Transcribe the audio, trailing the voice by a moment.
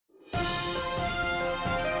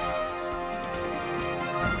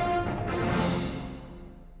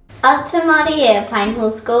Ata Maria, Pine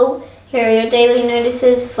Hill School. Here are your daily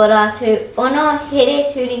notices for Ratu Ono Here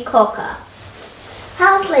Turi Koka.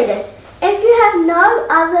 House leaders, if you have no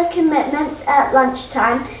other commitments at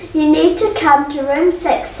lunchtime, you need to come to room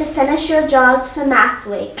 6 to finish your jobs for Math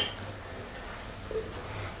Week.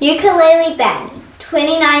 Ukulele Band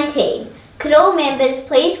 2019. Could all members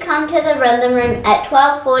please come to the rhythm room at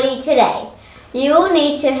 12:40 today? You will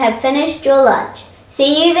need to have finished your lunch.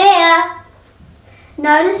 See you there!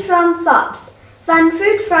 Notice from FOPS. Fun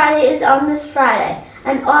Food Friday is on this Friday.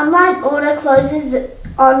 An online order closes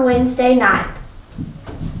on Wednesday night.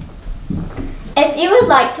 If you would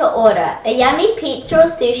like to order a yummy pizza or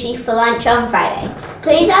sushi for lunch on Friday,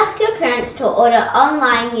 please ask your parents to order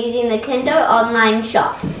online using the Kindo online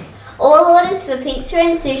shop. All orders for pizza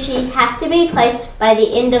and sushi have to be placed by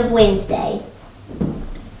the end of Wednesday.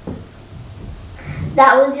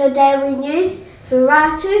 That was your daily news for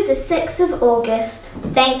Ratu, the 6th of August.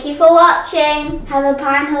 Thank you for watching. Have a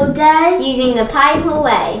Pine Hill day. Using the Pine Hill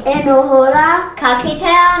Way. E noho rā. Ka kite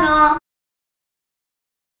anō.